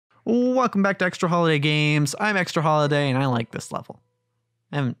Welcome back to Extra Holiday Games. I'm Extra Holiday and I like this level.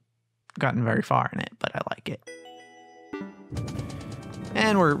 I haven't gotten very far in it, but I like it.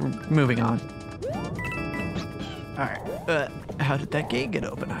 And we're moving on. Alright, how did that gate get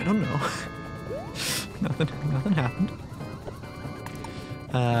open? I don't know. Nothing happened.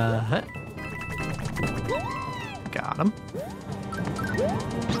 Got him.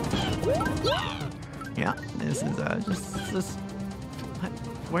 Yeah, this is just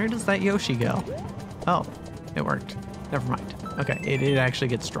where does that Yoshi go? Oh, it worked. Never mind. Okay, it actually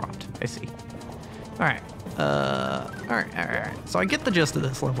gets dropped. I see. Alright. Alright. So I get the gist of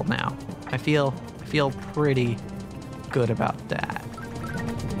this level now. I feel pretty good about that.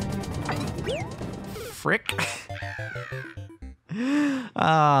 Frick.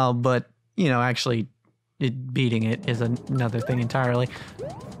 But, you know, actually beating it is another thing entirely.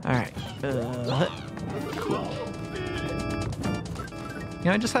 Alright. Cool. You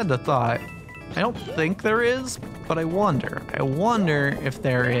know, I just had the thought, I don't think there is, but I wonder. I wonder if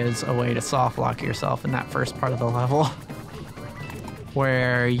there is a way to soft lock yourself in that first part of the level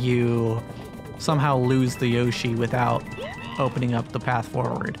where you somehow lose the Yoshi without opening up the path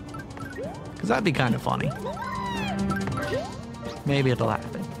forward. Because that'd be kind of funny. Maybe it'll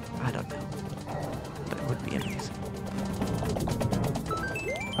happen. I don't know. But it would be amazing.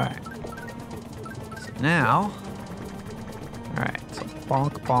 Alright. So now... Alright, so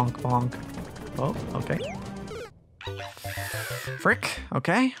bonk, bonk, bonk. Oh, okay. Frick,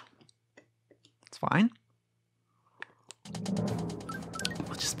 okay. It's fine.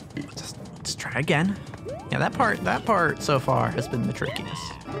 Let's try again. Yeah, that part so far has been the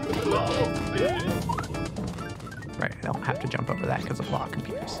trickiest. Right, I don't have to jump over that because of block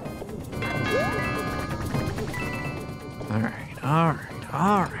computers. Alright.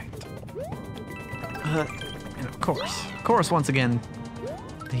 And of course, once again,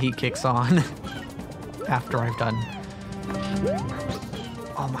 the heat kicks on after I've done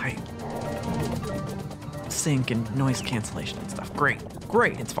all my sync and noise cancellation and stuff. Great,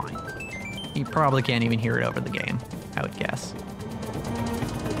 it's fine. You probably can't even hear it over the game, I would guess.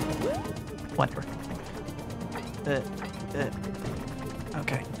 Whatever.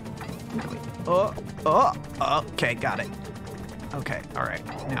 Okay. Okay, got it. Okay, alright.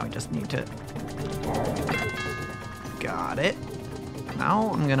 Now we just need to... Got it. Now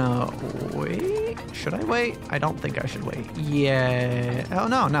I'm gonna wait. Should I wait? I don't think I should wait. Yeah. Oh,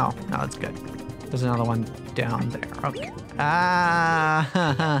 no, that's good. There's another one down there. Okay.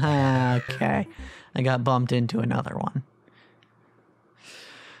 Okay. I got bumped into another one.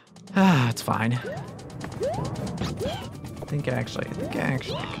 It's fine. I think I actually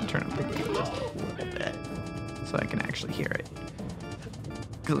can turn up the gain just a little bit so I can actually hear it.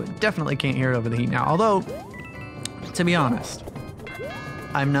 Because I definitely can't hear it over the heat now. Although, to be honest,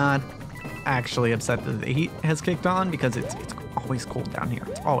 I'm not actually upset that the heat has kicked on because it's always cold down here.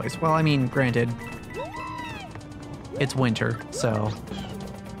 It's always. Well, I mean, granted, it's winter, so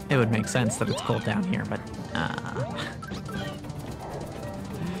it would make sense that it's cold down here, but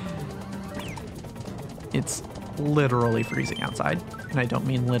it's literally freezing outside. And I don't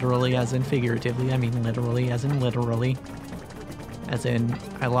mean literally as in figuratively, I mean literally as in literally. As in,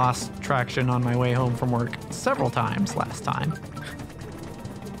 I lost traction on my way home from work several times last time.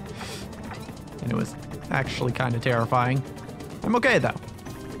 And it was actually kind of terrifying. I'm okay though.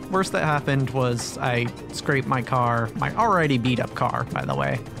 Worst that happened was I scraped my car, my already beat up car, by the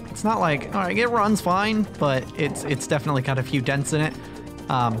way. It's not like, all right, it runs fine, but it's definitely got a few dents in it.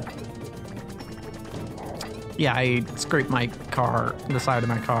 Yeah, I scraped my car, the side of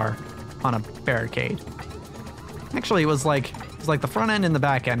my car, on a barricade. Actually, it was like the front end and the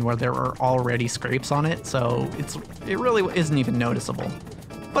back end where there were already scrapes on it, so it really isn't even noticeable.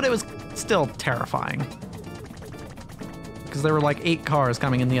 But it was still terrifying. Because there were like 8 cars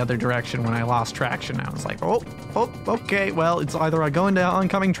coming in the other direction when I lost traction. I was like, oh, okay, well, it's either I go into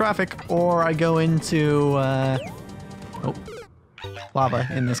oncoming traffic or I go into, lava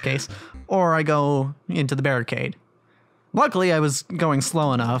in this case, or I go into the barricade. Luckily, I was going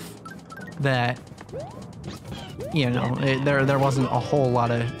slow enough that, you know, there wasn't a whole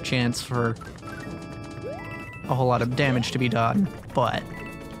lot of chance for a whole lot of damage to be done, but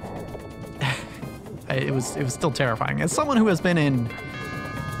it was still terrifying. As someone who has been in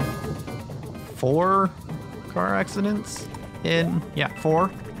 4 car accidents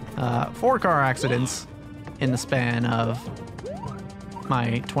four car accidents in the span of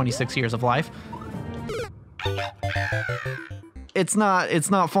my 26 years of life. It's not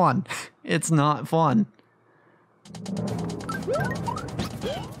fun. It's not fun.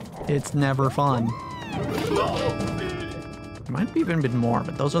 It's never fun. There might have even been more,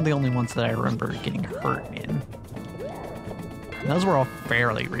 but those are the only ones that I remember getting hurt in. And those were all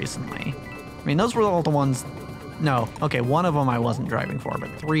fairly recently. I mean, those were all the ones... No, okay, one of them I wasn't driving for, but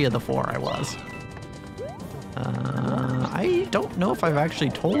 3 of the 4 I was. I don't know if I've actually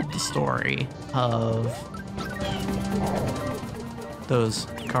told the story of those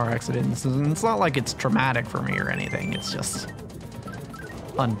car accidents. And it's not like it's traumatic for me or anything, it's just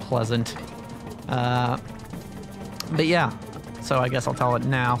unpleasant. But yeah, so I guess I'll tell it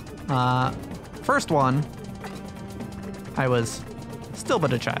now. First one, I was still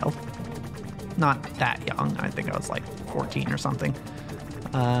but a child. Not that young, I think I was like 14 or something.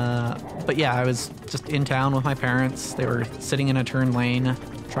 But yeah, I was just in town with my parents. They were sitting in a turn lane,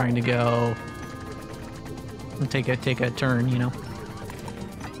 trying to go and take a turn, you know.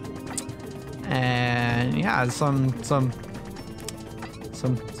 And yeah, some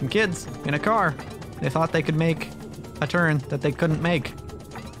kids in a car, they thought they could make a turn that they couldn't make.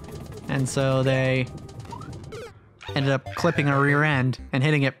 And so they ended up clipping a rear end and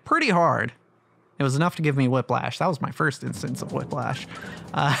hitting it pretty hard. It was enough to give me whiplash. That was my first instance of whiplash.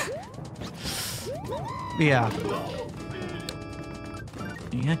 Yeah.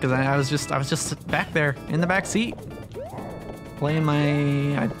 Yeah, because I was just back there in the back seat playing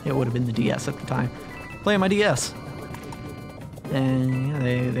it would have been the DS at the time, playing my DS. And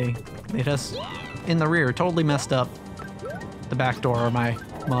yeah, they hit us in the rear, totally messed up the back door of my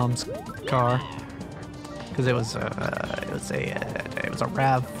mom's car, because it was a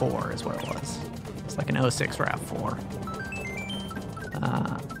RAV4 is what it was. It's like an 06 RAV4.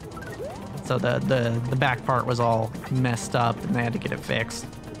 So the back part was all messed up and they had to get it fixed.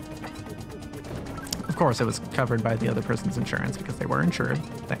 Of course, it was covered by the other person's insurance because they were insured,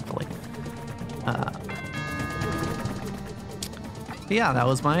 thankfully. Yeah, that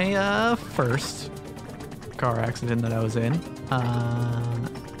was my first car accident that I was in.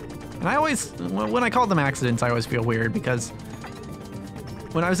 And I always, when I call them accidents, I always feel weird because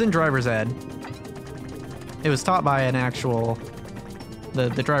when I was in driver's ed, it was taught by an actual, the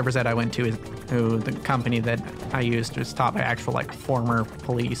driver's ed I went to, the company that I used was taught by actual like former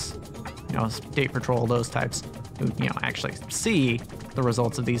police, you know, state patrol, those types who, you know, actually see the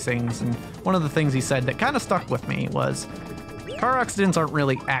results of these things. And one of the things he said that kind of stuck with me was car accidents aren't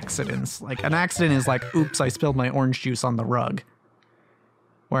really accidents. Like an accident is like, oops, I spilled my orange juice on the rug.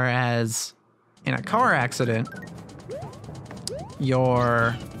 Whereas in a car accident,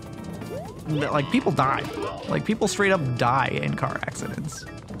 like people die. Like people straight up die in car accidents.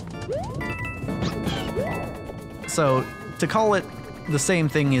 So to call it the same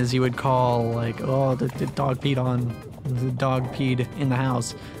thing as you would call like, oh, the dog peed in the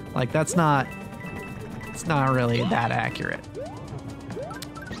house. Like it's not really that accurate.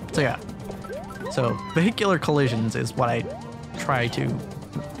 So yeah. So vehicular collisions is what I try to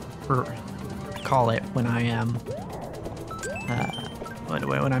call it when I am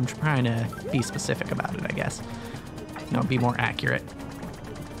when I'm trying to be specific about it, I guess. You know, be more accurate.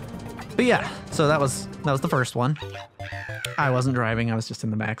 But yeah, so that was the first one. I wasn't driving, I was just in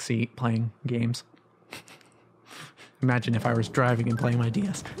the back seat playing games. Imagine if I was driving and playing my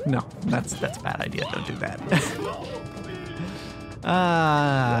DS. No, that's a bad idea, don't do that.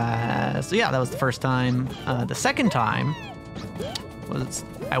 So yeah, that was the first time. The second time was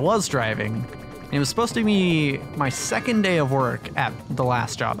I was driving. And it was supposed to be my second day of work at the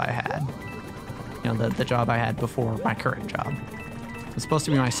last job I had. You know, the job I had before my current job. It was supposed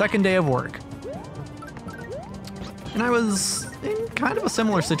to be my second day of work. And I was in kind of a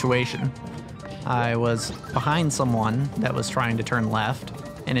similar situation. I was behind someone that was trying to turn left,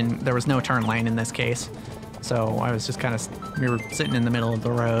 and there was no turn lane in this case. So I was just kind of, we were sitting in the middle of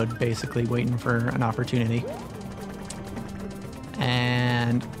the road, basically waiting for an opportunity.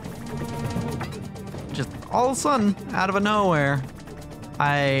 And just all of a sudden, out of nowhere,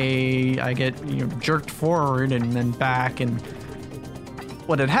 I get jerked forward and then back, and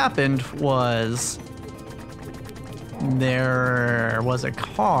what had happened was there was a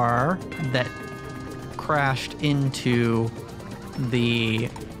car that crashed into the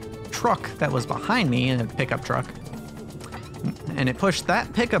truck that was behind me, a pickup truck, and it pushed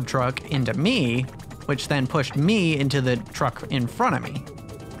that pickup truck into me, which then pushed me into the truck in front of me,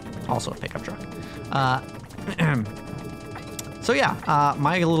 also a pickup truck. So yeah,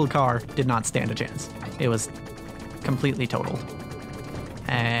 my little car did not stand a chance. It was completely totaled.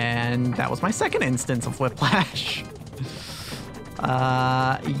 And that was my second instance of whiplash.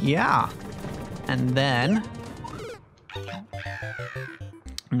 Yeah. And then,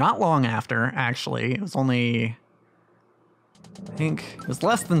 not long after, actually, it was only, I think, it was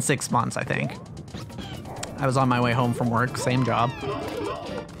less than 6 months, I think. I was on my way home from work, same job.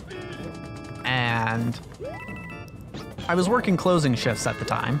 And I was working closing shifts at the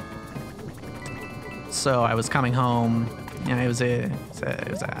time. So I was coming home, you know,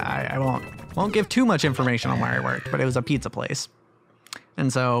 I won't give too much information on where I worked, but it was a pizza place.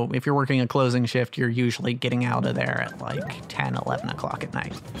 And so if you're working a closing shift, you're usually getting out of there at like 10, 11 o'clock at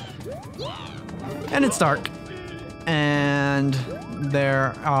night. And it's dark. And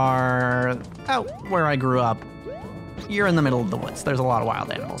there are, out where I grew up, you're in the middle of the woods. There's a lot of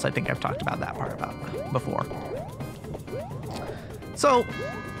wild animals. I think I've talked about that part before. So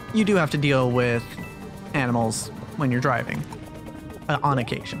you do have to deal with animals when you're driving on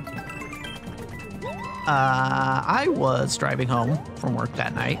occasion. I was driving home from work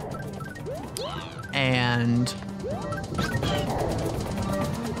that night, and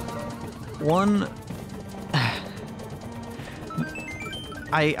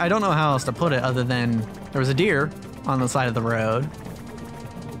I don't know how else to put it other than there was a deer on the side of the road,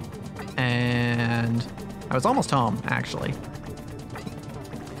 and I was almost home, actually.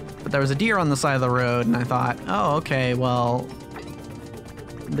 But there was a deer on the side of the road, and I thought, oh, okay, well,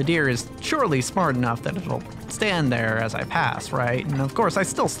 the deer is surely smart enough that it'll stand there as I pass, right? And of course, I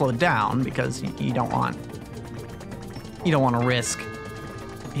still slowed down because you don't want to risk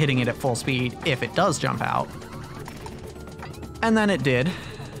hitting it at full speed if it does jump out. And then it did,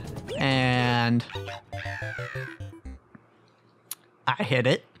 and I hit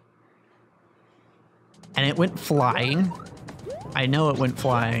it, and it went flying. I know it went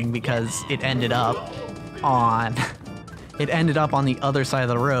flying because it ended up on the other side of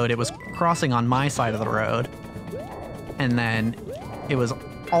the road. It was crossing on my side of the road, and then it was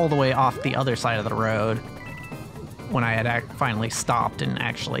all the way off the other side of the road when I had finally stopped and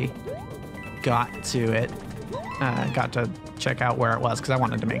actually got to it. Got to check out where it was because I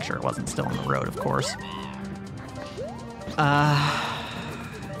wanted to make sure it wasn't still on the road, of course.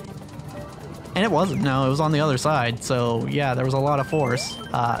 And it wasn't. No, it was on the other side. So yeah, there was a lot of force.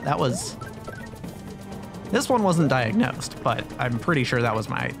 This one wasn't diagnosed, but I'm pretty sure that was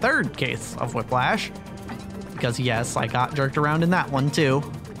my third case of whiplash. Because yes, I got jerked around in that one too.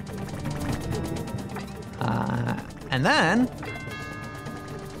 And then,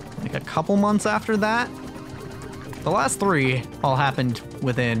 like a couple months after that, the last three all happened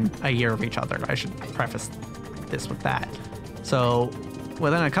within a year of each other. I should preface this with that. So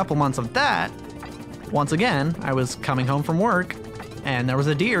within a couple months of that, once again, I was coming home from work and there was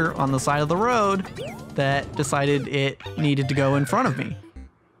a deer on the side of the road that decided it needed to go in front of me.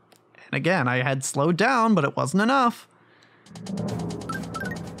 And again, I had slowed down, but it wasn't enough.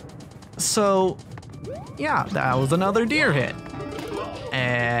 So yeah, that was another deer hit.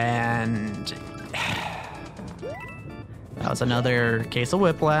 And that was another case of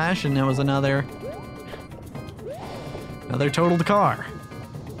whiplash, and there was another totaled car.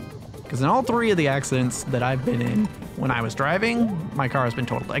 Because in all three of the accidents that I've been in when I was driving, my car has been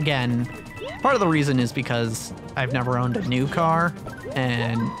totaled. Again, part of the reason is because I've never owned a new car,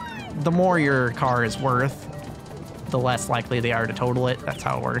 and the more your car is worth, the less likely they are to total it. That's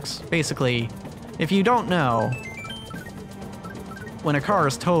how it works. Basically, if you don't know, when a car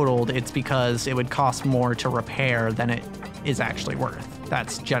is totaled, it's because it would cost more to repair than it is actually worth.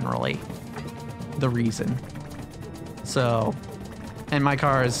 That's generally the reason. So, and my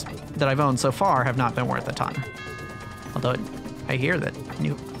cars that I've owned so far have not been worth a ton. Although I hear that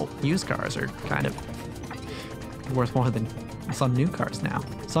used cars are kind of worth more than some new cars now.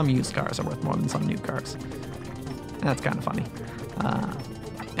 Some used cars are worth more than some new cars. And that's kind of funny.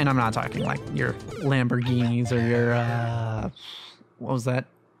 And I'm not talking like your Lamborghinis or your, what was that?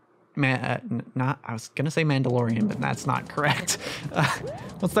 I was gonna say Mandalorian, but that's not correct.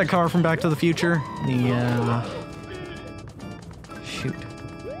 What's that car from Back to the Future? Shoot.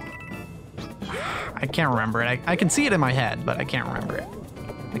 I can't remember it. I can see it in my head, but I can't remember it.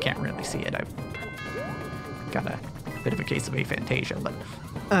 I can't really see it. I've got a bit of a case of aphantasia,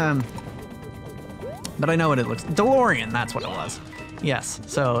 but I know what it looks. DeLorean, that's what it was. Yes.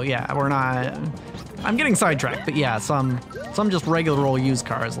 So yeah, we're not. I'm getting sidetracked, but yeah, some just regular old used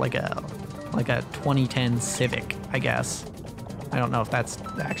cars, like a 2010 Civic, I guess. I don't know if that's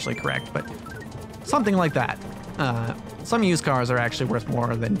actually correct, but something like that. Some used cars are actually worth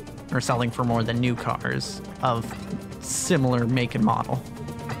more than, or selling for more than new cars of similar make and model.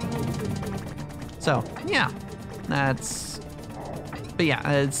 So yeah, but yeah,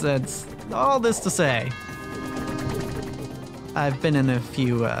 it's all this to say, I've been in a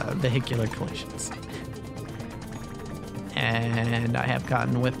few vehicular collisions. And I have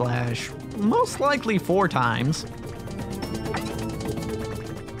gotten whiplash most likely 4 times.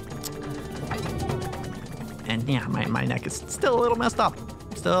 And yeah, my neck is still a little messed up.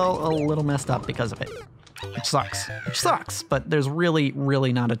 Still a little messed up because of it. Which sucks. Which sucks, but there's really,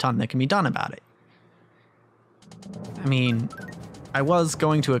 really not a ton that can be done about it. I mean, I was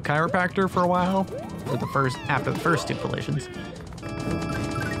going to a chiropractor for a while, after the first 2 collisions.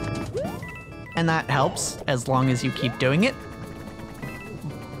 And that helps as long as you keep doing it.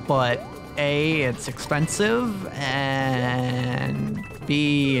 But A, it's expensive, and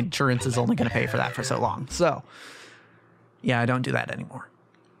B, insurance is only going to pay for that for so long. So, yeah, I don't do that anymore.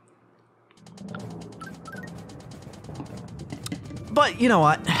 But you know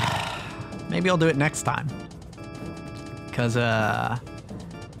what? Maybe I'll do it next time. Because,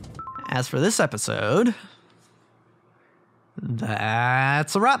 as for this episode,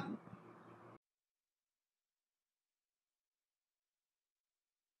 that's a wrap.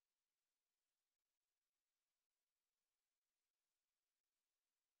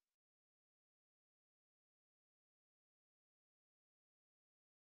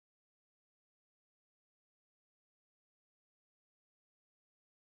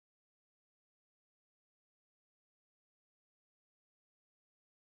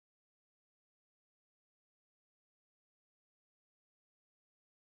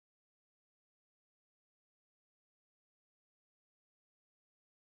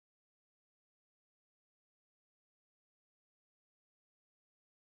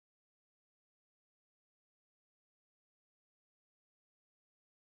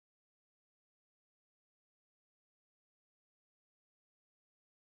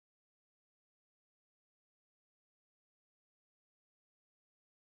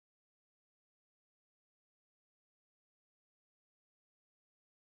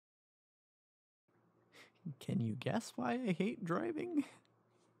 Can you guess why I hate driving?